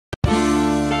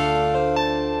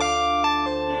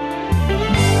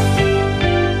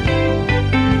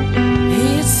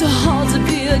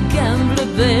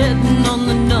betting on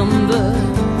the number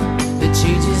that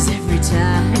changes every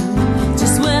time.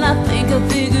 Just when I think I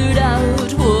figured out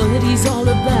what he's all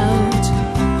about,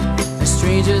 a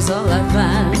stranger's all I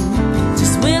find.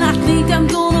 Just when I think I'm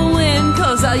gonna win,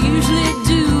 'cause I usually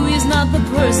do, he's not the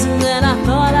person that I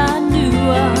thought I knew.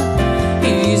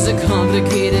 He's a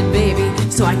complicated baby,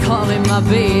 so I call him my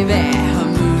baby,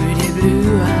 Moody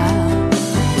Blue.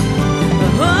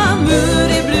 Oh,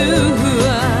 Moody Blue,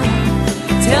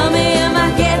 tell me, am I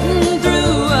getting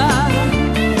through?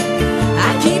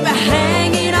 I keep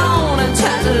hanging on and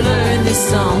trying to learn this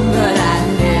song, but I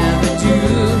never do.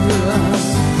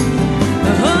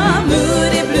 Oh,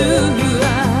 Moody Blue,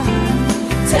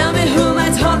 tell me, who am I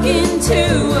talking to?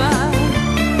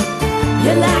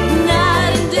 You're like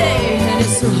night and day, and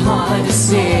it's so hard to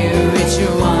say